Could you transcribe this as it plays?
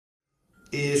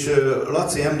És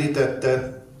Laci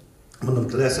említette,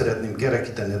 mondom, le szeretném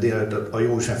kerekíteni a délelőtt a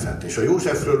Józsefet. És a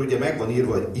Józsefről ugye meg van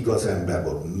írva, hogy igaz ember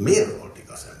volt. Miért volt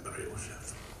igaz ember a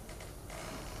József?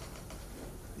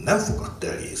 Nem fogadta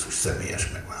el Jézus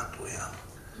személyes megváltóját.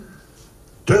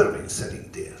 Törvény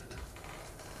szerint élt.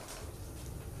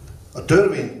 A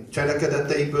törvény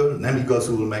cselekedeteiből nem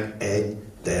igazul meg egy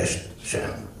test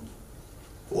sem.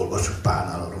 Olvasjuk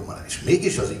Pálnál a Rómánál, és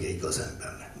mégis az ige igaz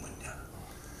embernek mondja.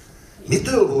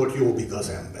 Mitől volt Jobb igaz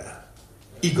ember?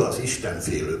 Igaz,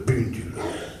 istenfélő, bűngyűlölő.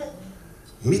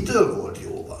 Mitől volt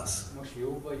Jobb az? Most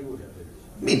Jobb vagy József?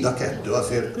 Mind a kettő,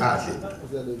 azért átít.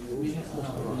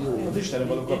 Az Istenre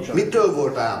való kapcsolat. Mitől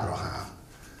volt Ábrahám?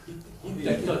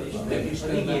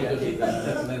 Isten ígéretét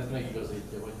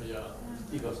megigazítja, vagy hogy a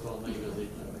igaztalan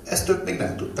megigazítja. Ezt ők még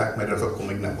nem tudták, mert az akkor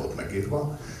még nem volt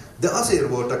megírva. De azért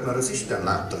voltak, mert az Isten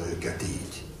látta őket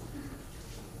így.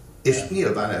 És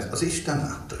nyilván ez, az Isten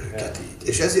látta őket így.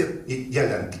 És ezért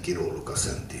jelenti ki róluk a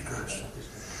Szentírás.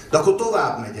 De akkor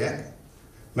tovább megyek,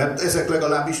 mert ezek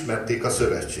legalább ismerték a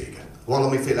szövetséget.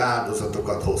 Valamiféle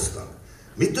áldozatokat hoztak.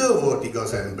 Mitől volt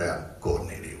igaz ember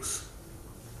Kornélius?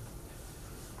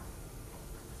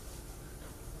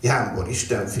 Jámbor,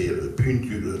 istenfélő,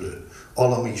 bűngyűlölő,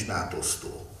 alamizsnát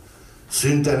osztó.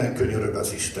 Szüntelen könyörög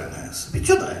az Istenhez.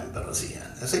 Micsoda ember az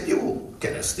ilyen? Ez egy jó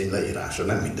keresztény leírása,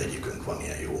 nem mindegyikünk van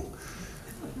ilyen jó.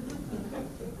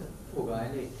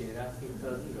 Pogány létére hitt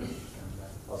az igaz Istenben.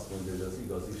 Azt mondja, hogy az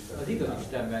igaz Isten. Az igaz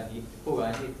Istenben hitt,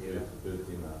 pogány létére. Őt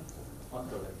imádta.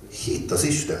 Hitt az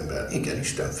Istenben, igen,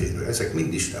 istenfélő, ezek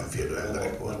mind istenfélő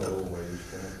emberek voltak.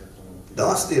 De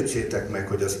azt értsétek meg,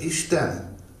 hogy az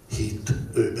Isten hitt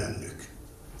ő bennük.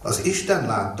 Az Isten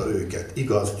látta őket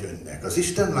igaz gyöngynek. Az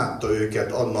Isten látta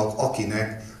őket annak,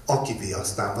 akivé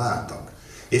aztán váltak.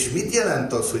 És mit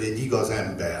jelent az, hogy egy igaz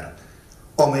ember,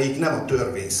 amelyik nem a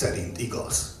törvény szerint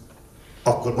igaz?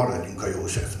 Akkor maradjunk a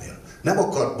Józsefnél. Nem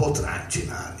akar botrányt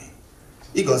csinálni.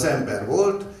 Igaz ember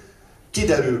volt,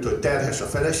 kiderült, hogy terhes a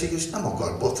feleség, és nem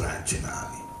akar botrányt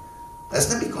csinálni. Ez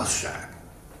nem igazság.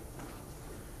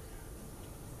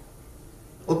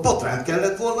 Ott botrányt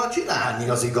kellett volna csinálni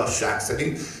az igazság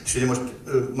szerint. És ugye most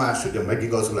máshogy a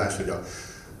megigazulás, hogy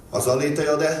az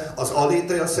aléteja, de az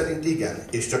aléteja szerint igen.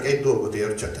 És csak egy dolgot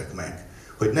értsetek meg,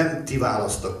 hogy nem ti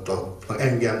választottak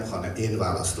engem, hanem én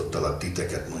választottalak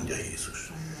titeket, mondja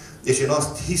Jézus. És én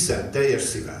azt hiszem teljes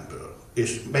szívemből,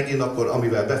 és megint akkor,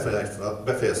 amivel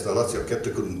befejezte a Laci a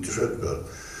 2 Korintus 5-ből,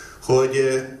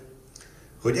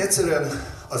 hogy egyszerűen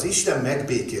az Isten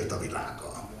megbékélt a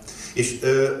világgal. És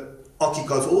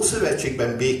akik az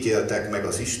Ószövetségben békéltek meg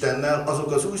az Istennel,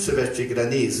 azok az Új Szövetségre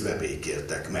nézve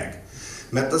békéltek meg.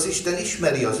 Mert az Isten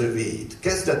ismeri az övéit,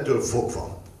 kezdettől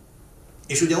fogva.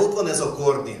 És ugye ott van ez a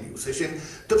Kornélius, és én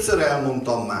többször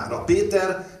elmondtam már, a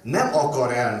Péter nem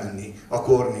akar elmenni a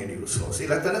Kornéliushoz,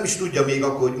 illetve nem is tudja még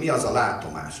akkor, hogy mi az a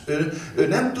látomás. Ő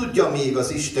nem tudja még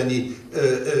az isteni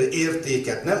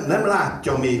értéket, nem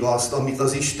látja még azt, amit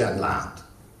az Isten lát.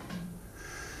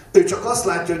 Ő csak azt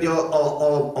látja, hogy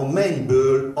a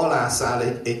mennyből alászáll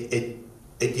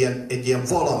egy ilyen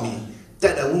valami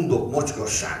tele undok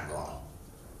mocskossággal.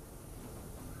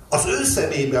 Az ő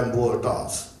szemében volt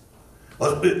az.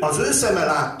 Az ő szeme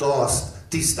látta azt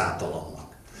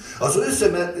tisztátalannak. Az ő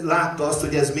szeme látta azt,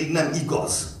 hogy ez még nem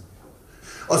igaz.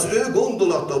 Az ő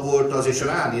gondolata volt az, és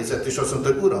ránézett, és azt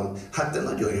mondta, hogy Uram, hát te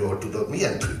nagyon jól tudod,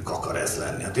 milyen trükk akar ez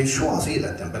lenni. Hát én soha az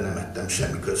életemben nem ettem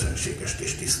semmi közönségest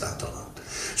és tisztátalant.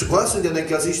 És akkor azt mondja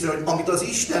neki az Isten, hogy amit az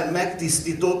Isten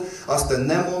megtisztított, azt te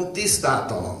nem mond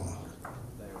tisztátalannak.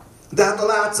 De hát a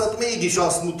látszat mégis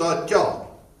azt mutatja.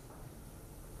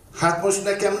 Hát most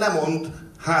nekem nem mond,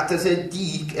 hát ez egy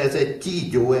gyík, ez egy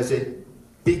kígyó, ez egy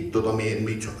mit tudom én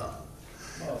micsoda.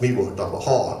 Mi volt abban?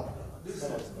 Hal.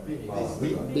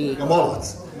 A malac.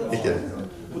 Igen.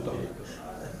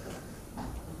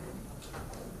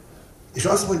 És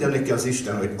azt mondja neki az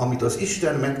Isten, hogy amit az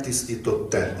Isten megtisztított,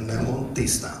 te nem mond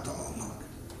tisztátalannak.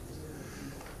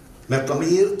 Mert a mi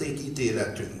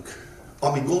értékítéletünk,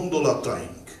 a mi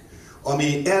gondolataink, a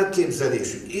mi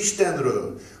elképzelésünk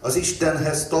Istenről, az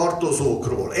Istenhez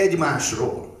tartozókról,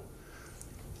 egymásról,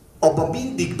 abban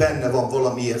mindig benne van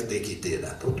valami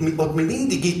értékítélet. Ott mi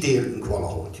mindig ítélünk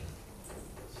valahogy.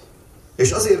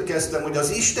 És azért kezdtem, hogy az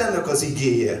Istennek az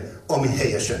igéje, ami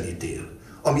helyesen ítél,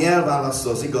 ami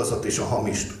elválasztja az igazat és a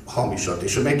hamisat,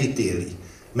 és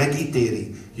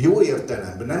megítéli, jó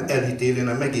értelemben, nem elítéli,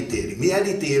 hanem megítéli. Mi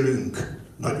elítélünk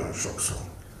nagyon sokszor.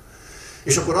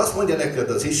 És akkor azt mondja neked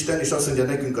az Isten, és azt mondja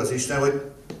nekünk az Isten, hogy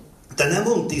te nem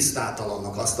mond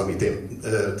tisztátalannak azt, amit én...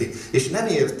 És nem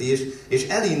érti, és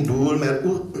elindul, mert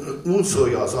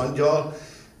unszolja az angyal,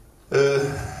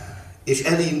 és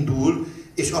elindul,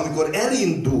 És amikor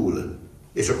elindul,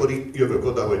 és akkor itt jövök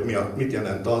oda, hogy mit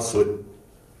jelent az,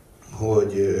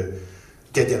 hogy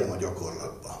kegyelem a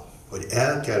gyakorlatba, hogy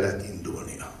el kellett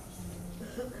indulnia.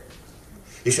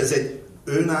 És ez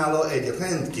önálló egy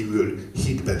rendkívül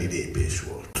hitbeli lépés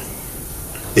volt.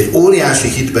 Egy óriási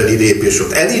hitbeli lépés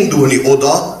volt. Elindulni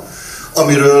oda,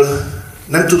 amiről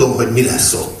nem tudom, hogy mi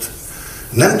lesz ott.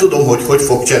 Nem tudom, hogy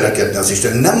fog cselekedni az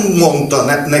Isten. Nem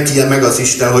mondta neki meg az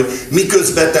Isten, hogy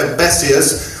miközben te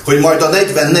beszélsz, hogy majd a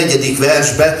 44.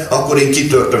 versbe, akkor én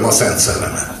kitörtöm a Szent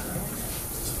Szellemet.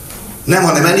 Nem,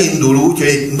 hanem elindul úgy, hogy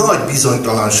egy nagy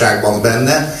bizonytalanság van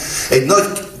benne, egy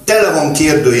nagy tele van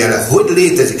kérdőjele, hogy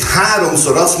létezik.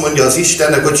 3-szor azt mondja az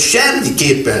Istennek, hogy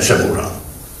semmiképpen sem Uram.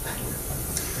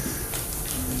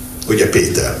 Ugye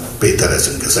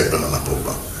Péterezünk ezekben a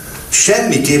napokban.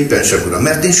 Semmiképpen sem Uram,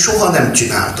 mert én soha nem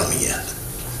csináltam ilyet.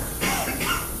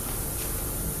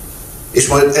 És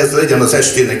majd ez legyen az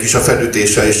estének is a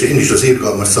felütése, és én is az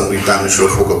irgalmas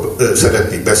szamaritánusról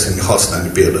szeretnék beszélni, használni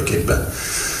példaképpen.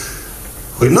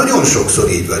 Hogy nagyon sokszor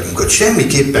így vagyunk, hogy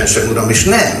semmiképpen sem Uram, és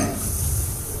nem.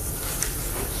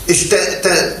 És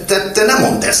te nem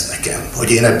mondd ezt nekem,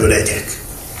 hogy én ebből legyek.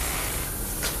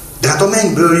 De hát a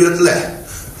mennyből jött le.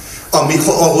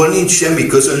 Ahol nincs semmi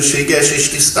közönséges és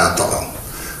tisztátalan.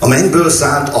 A mennyből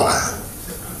szállt alá.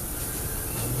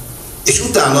 És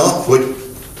utána, hogy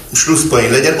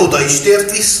slusszpoén legyen, oda is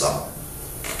tért vissza.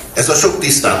 Ez a sok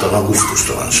tisztátalan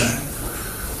gusztustalanság.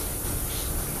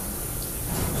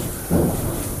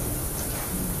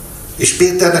 És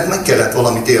Péternek meg kellett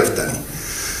valamit érteni.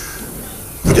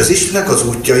 Hogy az Istennek az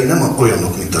útjai nem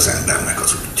olyanok, mint az embernek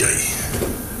az útjai.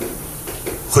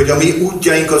 Hogy a mi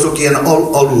útjaink azok ilyen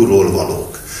alulról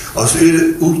valók. Az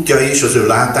ő útjai és az ő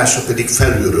látása pedig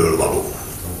felülről való.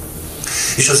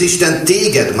 És az Isten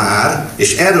téged már,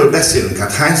 és erről beszélünk,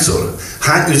 hát hányszor,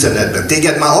 hány üzenetben,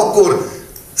 téged már akkor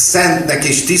szentnek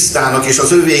és tisztának és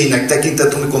az övéinek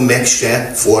tekintett, amikor meg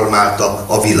se formálta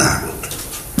a világot.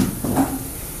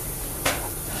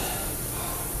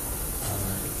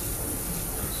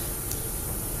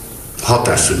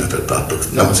 Hatásszünetet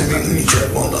tartok, nem azért még nincs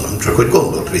mondanom, csak hogy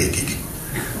gondolt végig.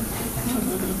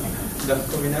 De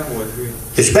akkor mi nem volt hű.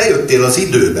 És bejöttél az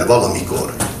időbe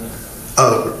valamikor. A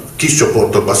kis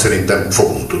csoportokban szerintem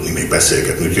fogunk tudni még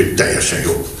beszélgetni, úgyhogy teljesen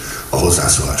jó a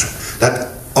hozzászólásom. Tehát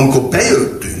amikor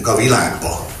bejöttünk a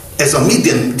világba, ez a mi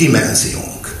dimenziónk.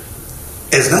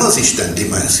 Ez nem az Isten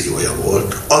dimenziója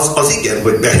volt. Az igen,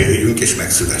 hogy bejöjjünk és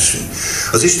megszülessünk.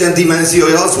 Az Isten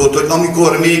dimenziója az volt, hogy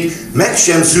amikor még meg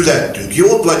sem születtünk,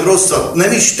 jót vagy rosszat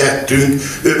nem is tettünk,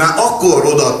 ő már akkor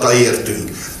odaadta értünk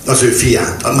az ő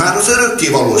fiát. Már az örökké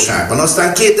valóságban.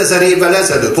 Aztán 2000 évvel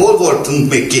ezelőtt, hol voltunk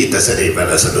még 2000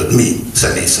 évvel ezelőtt? Mi,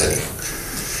 személy szerint.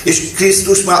 És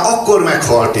Krisztus már akkor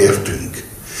meghalt értünk.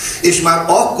 És már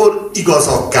akkor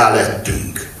igazakká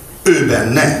lettünk. Ő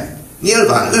benne.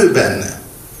 Nyilván ő benne.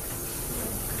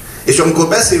 És amikor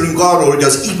beszélünk arról, hogy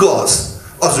az igaz,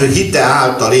 az ő hite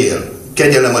által él,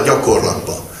 kegyelem a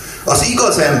gyakorlatban. Az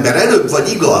igaz ember előbb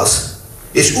vagy igaz,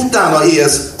 és utána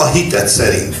élsz a hited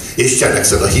szerint, és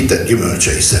cselekszed a hited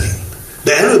gyümölcsei szerint.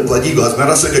 De előbb vagy igaz, mert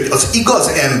azt mondja, hogy az igaz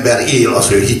ember él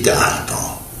az ő hite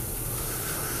által.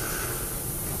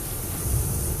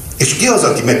 És ki az,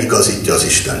 aki megigazítja az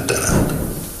Istentelent?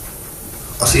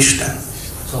 Az Isten.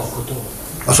 Az alkotó.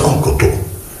 Az alkotó.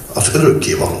 Az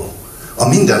örökkévaló. A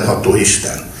mindenható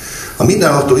Isten. A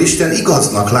mindenható Isten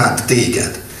igaznak lát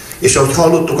téged. És ahogy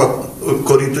hallottuk a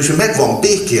Korintusban, meg van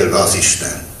békélve az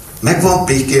Isten. Meg van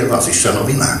békélve az Isten a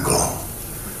világgal.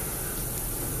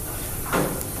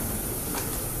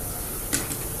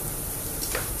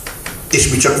 És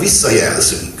mi csak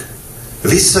visszajelzünk.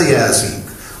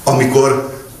 Visszajelzünk,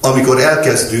 amikor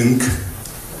elkezdünk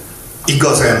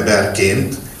igaz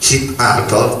emberként hit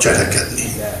által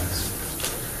cselekedni.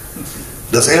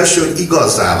 De az első, hogy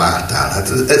igazzá váltál.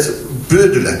 Hát ez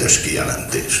bődületes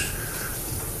kijelentés.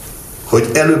 Hogy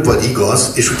előbb vagy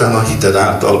igaz, és utána a hited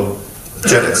által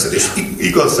cselekszel. És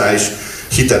igazzá is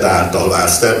hited által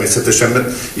válsz természetesen,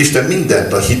 mert Isten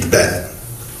mindent a hitben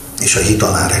és a hit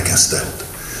alá rekesztett.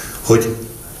 Hogy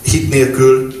hit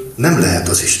nélkül nem lehet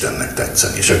az Istennek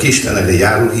tetszeni. És aki Isten elé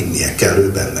járul, hinnie kell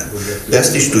ő benne. De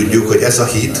ezt is tudjuk, hogy ez a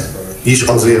hit is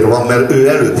azért van, mert ő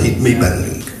előbb hit mi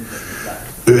bennünk.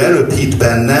 Ő előbb hitt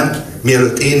bennem,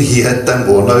 mielőtt én hihettem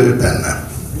volna ő bennem.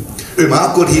 Ő már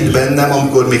akkor hitt bennem,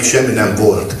 amikor még semmi nem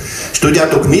volt. És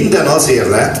tudjátok, minden azért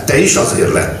lett, te is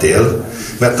azért lettél,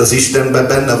 mert az Istenben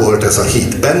benne volt ez a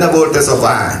hit, benne volt ez a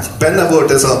vágy, benne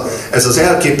volt ez az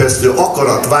elképesztő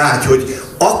akarat, vágy, hogy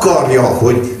akarja,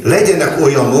 hogy legyenek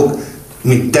olyanok,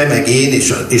 mint te meg én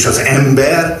és az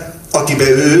ember, akiben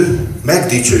ő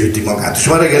megdicsőíti magát. És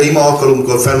ma reggel ima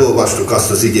alkalomkor felolvastuk azt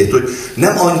az igét, hogy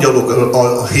nem angyalok,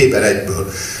 a Héber 1-ből,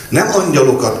 nem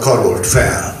angyalokat karolt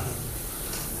fel,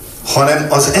 hanem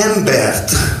az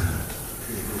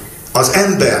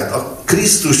embert, a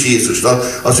Krisztus Jézust,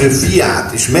 az ő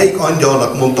fiát, és melyik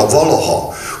angyalnak mondta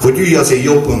valaha, hogy ülj az én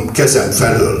jobb kezem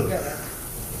felől.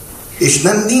 És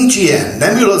nincs ilyen,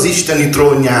 nem ül az isteni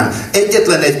trónján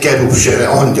egyetlen egy kerub se,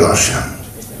 angyal sem.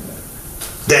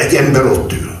 De egy ember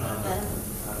ott ül.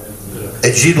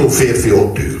 Egy zsidó férfi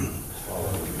ott ül.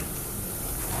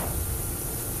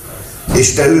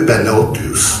 És te ő benne ott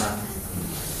ülsz.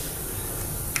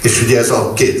 És ugye ez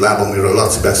a két láb, amiről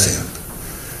Laci beszélt.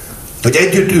 Hogy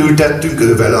együtt ültettünk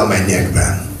ő vele a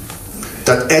mennyekben.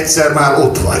 Tehát egyszer már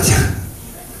ott vagy.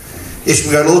 És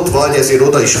mivel ott vagy, ezért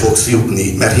oda is fogsz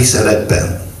jutni, mert hiszel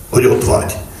ebben, hogy ott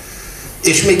vagy.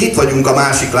 És még itt vagyunk a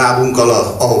másik lábunkkal,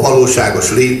 a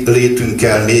valóságos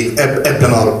létünkkel, még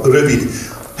ebben a rövid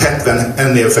 70,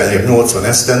 ennél feljebb 80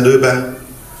 esztendőben.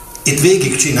 Itt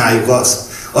végig csináljuk azt,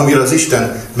 amire az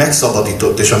Isten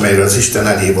megszabadított, és amelyre az Isten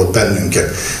elhívott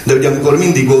bennünket. De ugye amikor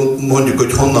mindig mondjuk,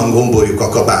 hogy honnan gomboljuk a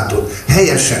kabátot,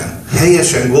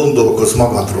 helyesen gondolkozz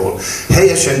magadról,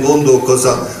 helyesen gondolkozz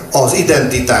az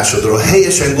identitásodról,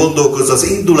 helyesen gondolkozz az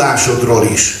indulásodról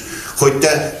is, hogy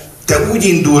te úgy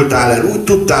indultál el, úgy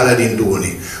tudtál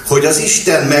elindulni, hogy az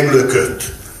Isten meglökött.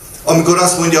 Amikor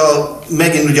azt mondja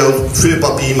megint ugye a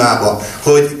főpapi imába,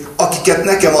 hogy akiket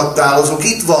nekem adtál, azok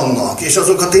itt vannak, és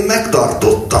azokat én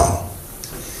megtartottam.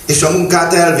 És a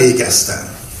munkát elvégeztem.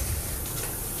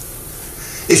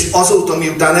 És azóta,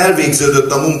 miután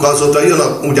elvégződött a munka, azóta jön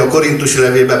ugye a Korintusi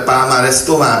levélben Pál már ezt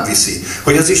tovább viszi,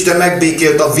 hogy az Isten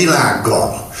megbékélt a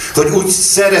világgal, hogy úgy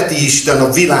szereti Isten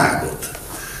a világot,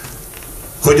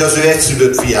 hogy az ő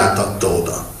egyszülött fiát adta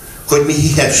oda, hogy mi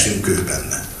hihessünk ő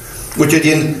benne. Úgyhogy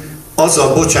én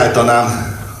azzal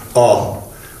bocsájtanám a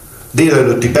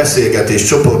délelőtti beszélgetés,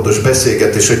 csoportos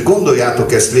beszélgetés, hogy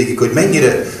gondoljátok ezt végig, hogy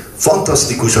mennyire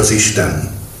fantasztikus az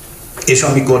Isten. És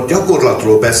amikor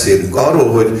gyakorlatról beszélünk,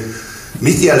 arról, hogy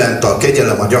mit jelent a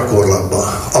kegyelem a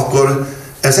gyakorlatban, akkor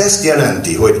ez ezt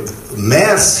jelenti, hogy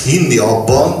mersz hinni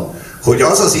abban, hogy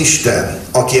az az Isten,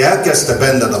 aki elkezdte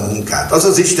benned a munkát, az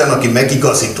az Isten, aki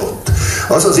megigazított,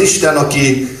 az az Isten,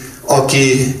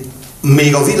 aki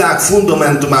még a világ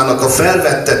fundamentumának a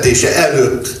felvettetése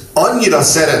előtt annyira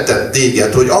szeretett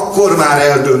téged, hogy akkor már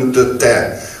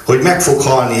eldöntötte, hogy meg fog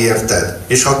halni érted.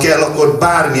 És ha kell, akkor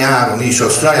bármi áron is, a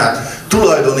saját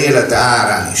tulajdon élete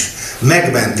árán is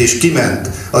megment és kiment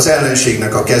az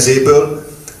ellenségnek a kezéből.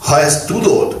 Ha ezt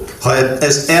tudod, ha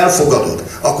ezt elfogadod,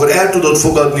 akkor el tudod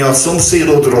fogadni a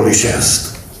szomszédodról is ezt.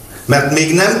 Mert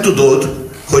még nem tudod,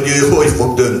 hogy ő hogy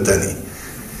fog dönteni.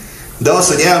 De az,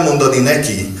 hogy elmondani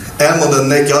neki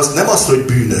azt, nem azt, hogy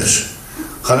bűnös,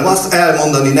 hanem azt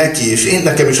elmondani neki, és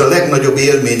nekem is a legnagyobb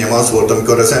élményem az volt,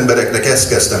 amikor az embereknek ezt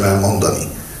kezdtem elmondani,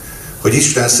 hogy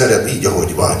Isten szeret így,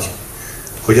 ahogy vagy,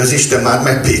 hogy az Isten már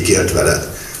megbékélt veled,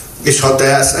 és ha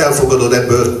te ezt elfogadod,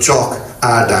 ebből csak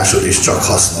áldásod és csak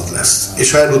hasznod lesz.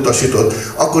 És ha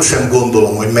elutasítod, akkor sem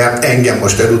gondolom, hogy mert engem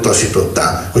most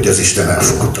elutasítottál, hogy az Isten el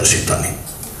fog utasítani.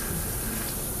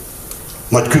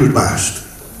 Majd küld mást.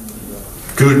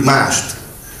 Küld mást.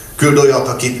 Küld olyat,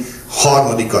 akit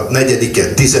harmadikat,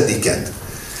 negyediket, tizediket.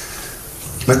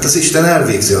 Mert az Isten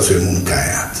elvégzi az ő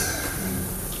munkáját.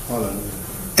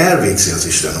 Elvégzi az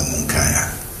Isten a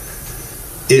munkáját.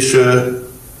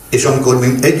 És amikor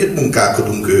mi együtt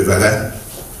munkálkodunk ő vele,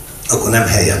 akkor nem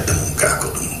helyette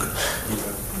munkálkodunk.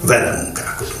 Vele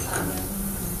munkálkodunk.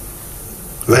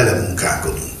 Vele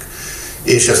munkálkodunk.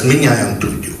 És ezt mindnyájan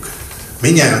tudjuk.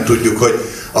 Mindnyájan tudjuk, hogy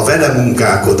a vele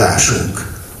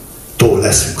munkálkodásunktól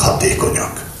leszünk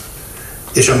hatékonyak.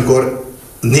 És amikor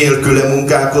nélküle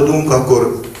munkálkodunk,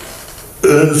 akkor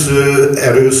önző,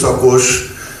 erőszakos,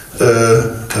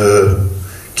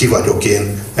 ki vagyok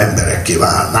én, emberekké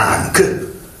válnánk.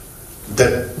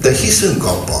 De hiszünk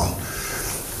abban.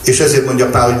 És ezért mondja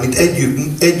Pál, hogy mint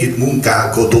együtt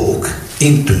munkálkodók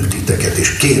intünk titeket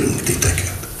és kérünk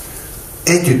titeket.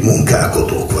 Együtt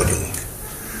munkálkodók vagyunk.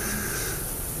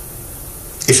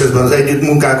 És ezben az együtt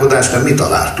munkálkodásnál mi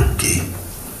találtuk ki?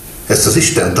 Ezt az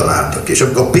Isten találtak. És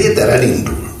amikor Péter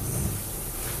elindul,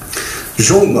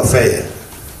 zsong a feje.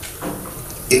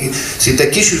 Szinte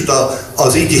kisüt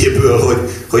az igéből,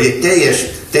 hogy egy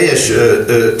teljes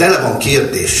tele van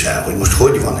kérdéssel, hogy most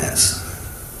hogy van ez?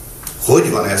 Hogy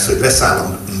van ez, hogy leszáll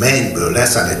a mennyből,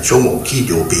 leszáll egy csomó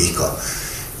kígyó béka,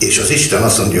 és az Isten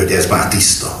azt mondja, hogy ez már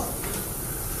tiszta.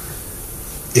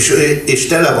 És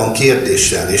tele van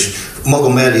kérdéssel, és maga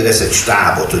mellé vesz egy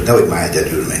stábot, hogy nehogy már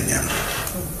egyedül menjen.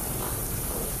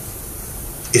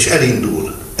 És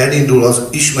elindul az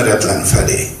ismeretlen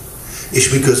felé, és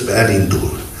miközben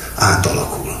elindul,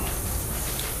 átalakul.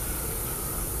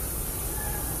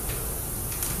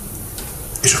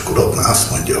 És akkor ott már azt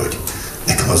mondja, hogy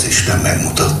nekem az Isten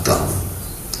megmutatta,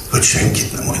 hogy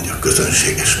senkit nem mondja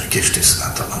közönségesnek és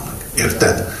tisztátalannak.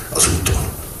 Érted? Az úton.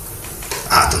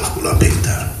 Átalakul a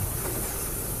Péter.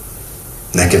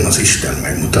 Nekem az Isten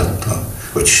megmutatta,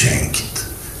 hogy senkit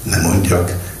ne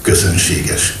mondjak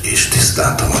közönséges és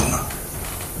tisztátalannak.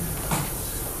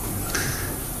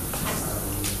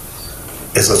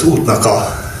 Ez az útnak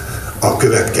a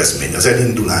következmény, az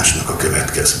elindulásnak a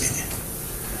következménye.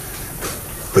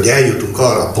 Hogy eljutunk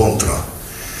arra a pontra,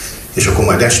 és akkor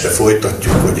majd este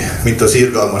folytatjuk, hogy mint az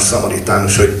irgalmas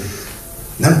szamaritánus, hogy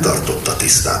nem tartotta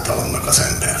tisztátalannak az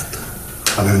embert,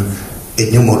 hanem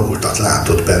egy nyomorultat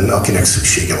látott benne, akinek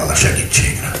szüksége van a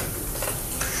segítségre.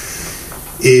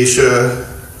 És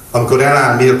amikor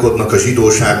elálmélkodnak a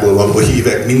zsidóságból való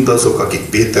hívek, mindazok, akik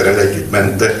Péterrel együtt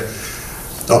mentek,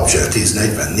 Apzsel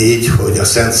 10:44, hogy a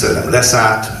Szent Szellem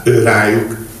leszállt ő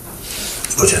rájuk,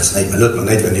 bocsánat, 45, meg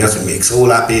 44, az, hogy még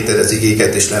szólá Péter az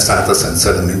igéket, és leszállt a Szent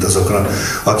Szellem mindazokra,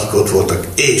 akik ott voltak,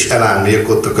 és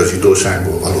elálmélkodtak a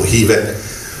zsidóságból való hívek,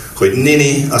 hogy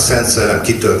Nini, a Szent Szellem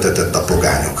kitöltetett a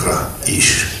pogányokra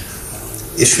is.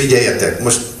 És figyeljetek,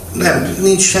 most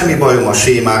nincs semmi bajom a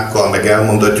sémákkal, meg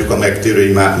elmondatjuk a megtérő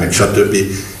imát, meg stb.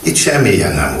 Itt semmi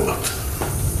ilyen nem volt.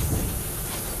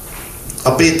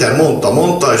 A Péter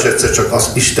mondta, és egyszer csak az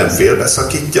Isten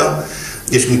félbeszakítja,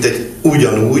 és mint egy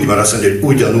ugyanúgy, mert azt mondja, hogy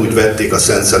ugyanúgy vették a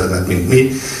Szent Szellemet, mint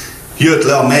mi, jött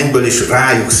le a mennyből, és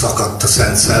rájuk szakadt a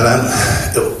Szent Szellem,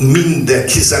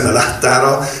 mindenki szeme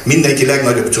láttára, mindenki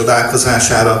legnagyobb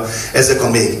csodálkozására, ezek a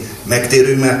még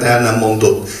megtérő, mert el nem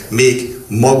mondott, még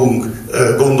magunk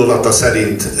gondolata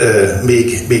szerint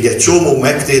még egy csomó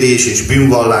megtérés és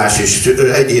bűnvallás és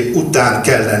egyéb után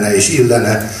kellene és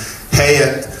illene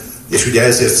helyett, és ugye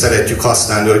ezért szeretjük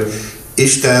használni, hogy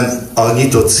Isten a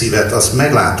nyitott szívet, azt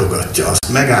meglátogatja,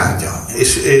 azt megáldja.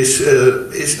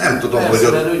 És nem tudom, persze,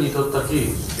 hogy... Persze, ő nyitotta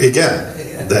ki. Igen?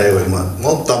 De jó, hogy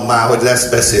mondtam már, hogy lesz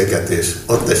beszélgetés.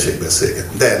 Ott tessék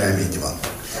beszélgetni. De nem így van.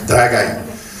 Drágáim,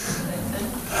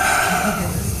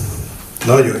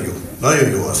 nagyon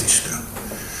jó az Isten.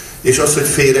 És az, hogy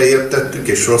félreértettük,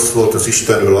 és rossz volt az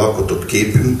Istenről alkotott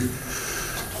képünk,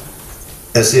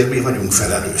 ezért mi vagyunk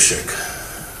felelősek.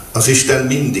 Az Isten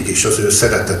mindig is az ő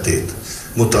szeretetét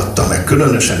mutatta meg,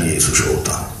 különösen Jézus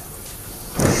óta.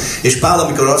 És Pál,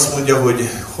 amikor azt mondja,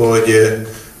 hogy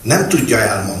nem tudja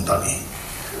elmondani,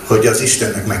 hogy az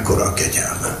Istennek mekkora a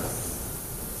kegyelme.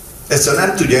 Egyszerűen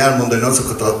nem tudja elmondani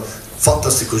azokat a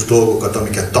fantasztikus dolgokat,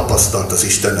 amiket tapasztalt az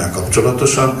Istennel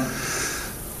kapcsolatosan,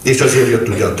 és azért jött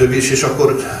ugye a tövés, és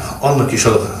akkor annak is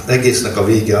az egésznek a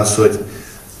vége az,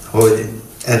 hogy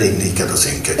elég néked az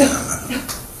én kegyelmem.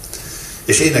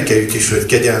 És énekeljük is, hogy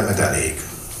kegyelmed elég.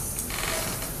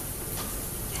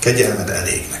 Kegyelmed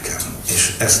elég nekem.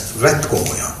 És ezt vett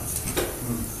komolyan.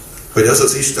 Hogy az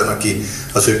az Isten, aki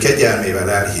az ő kegyelmével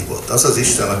elhívott, az az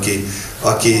Isten,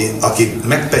 aki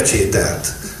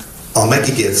megpecsételt a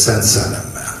megígért Szent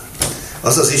Szellemmel.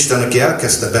 Az az Isten, aki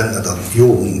elkezdte benned a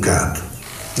jó munkát,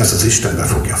 ez az Isten be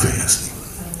fogja fejezni.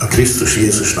 A Krisztus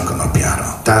Jézusnak a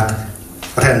napjára. Tehát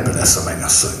rendben lesz a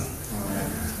mennyasszony.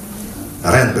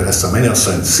 Rendben lesz a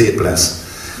mennyasszony, szép lesz,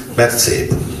 mert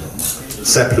szép.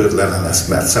 Szeplődlen lesz,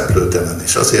 mert szeplődlen.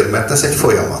 És azért, mert ez egy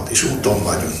folyamat, és úton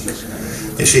vagyunk.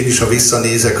 És én is, ha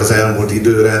visszanézek az elmúlt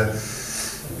időre,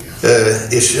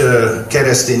 és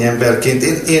keresztény emberként,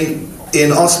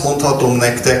 én azt mondhatom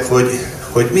nektek,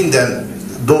 hogy minden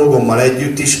dolgommal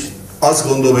együtt is azt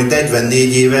gondolom, hogy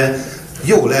 44 éve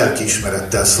jó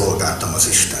lelkiismerettel szolgáltam az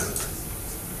Istent.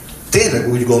 Tényleg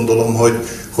úgy gondolom,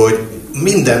 hogy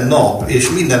minden nap, és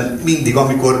mindig,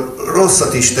 amikor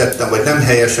rosszat is tettem, vagy nem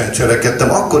helyesen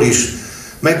cselekedtem, akkor is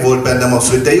megvolt bennem az,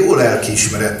 hogy de jó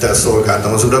lelkiismerettel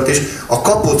szolgáltam az Urat, és a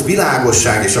kapott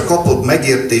világosság és a kapott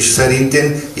megértés szerint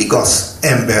én igaz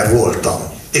ember voltam.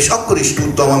 És akkor is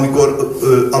tudtam,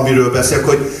 amiről beszélek,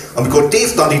 hogy amikor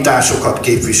tévtanításokat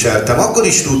képviseltem, akkor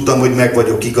is tudtam, hogy meg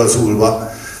vagyok igazulva.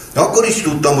 Akkor is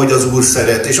tudtam, hogy az Úr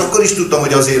szeret, és akkor is tudtam,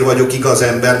 hogy azért vagyok igaz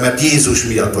ember, mert Jézus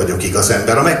miatt vagyok igaz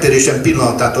ember. A megtérésem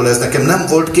pillanatától ez nekem nem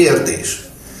volt kérdés.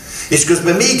 És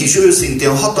közben mégis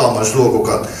őszintén hatalmas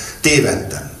dolgokat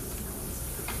tévedtem.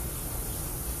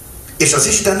 És az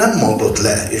Isten nem mondott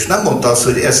le, és nem mondta azt,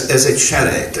 hogy ez egy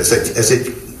selejt, ez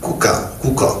egy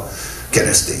kuka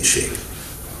kereszténység.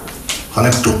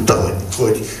 Hanem tudta,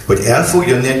 hogy el fog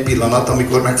jönni egy pillanat,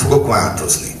 amikor meg fogok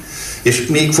változni. És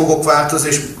még fogok változni,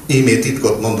 és ímét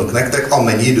titkot mondok nektek,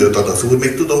 amennyi időt ad az Úr,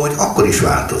 még tudom, hogy akkor is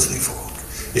változni fogok.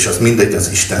 És az mindegy, az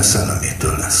Isten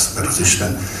szellemétől lesz, mert az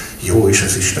Isten jó, és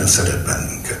az Isten szeret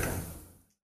bennünket.